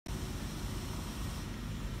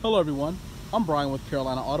Hello everyone, I'm Brian with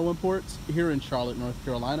Carolina Auto Imports here in Charlotte, North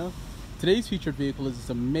Carolina. Today's featured vehicle is this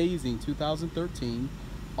amazing 2013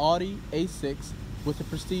 Audi A6 with a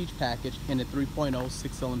Prestige package and a 3.0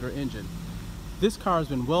 6-cylinder engine. This car has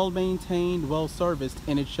been well maintained, well serviced,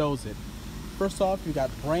 and it shows it. First off, you got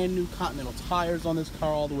brand new Continental tires on this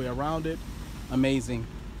car all the way around it. Amazing.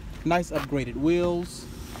 Nice upgraded wheels.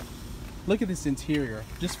 Look at this interior,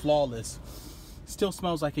 just flawless. Still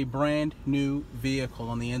smells like a brand new vehicle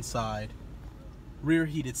on the inside. Rear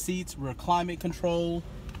heated seats, rear climate control,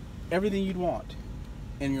 everything you'd want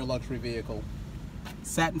in your luxury vehicle.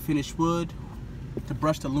 Satin finished wood, the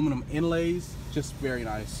brushed aluminum inlays, just very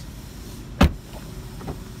nice.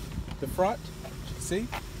 The front, as you can see,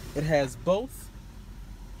 it has both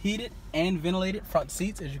heated and ventilated front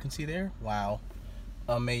seats, as you can see there. Wow,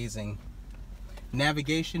 amazing.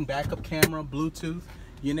 Navigation, backup camera, Bluetooth,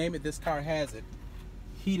 you name it, this car has it.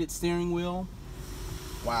 Heated steering wheel.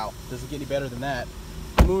 Wow, doesn't get any better than that.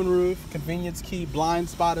 Moonroof, convenience key, blind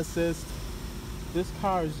spot assist. This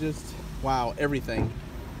car is just, wow, everything.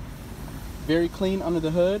 Very clean under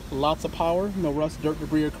the hood, lots of power, no rust, dirt,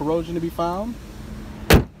 debris, or corrosion to be found.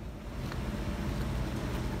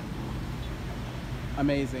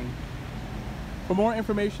 Amazing. For more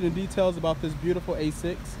information and details about this beautiful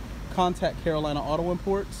A6, contact Carolina Auto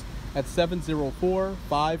Imports at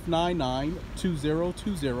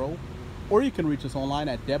 704-599-2020, or you can reach us online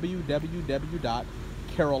at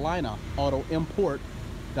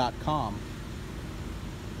www.carolinaautoimport.com.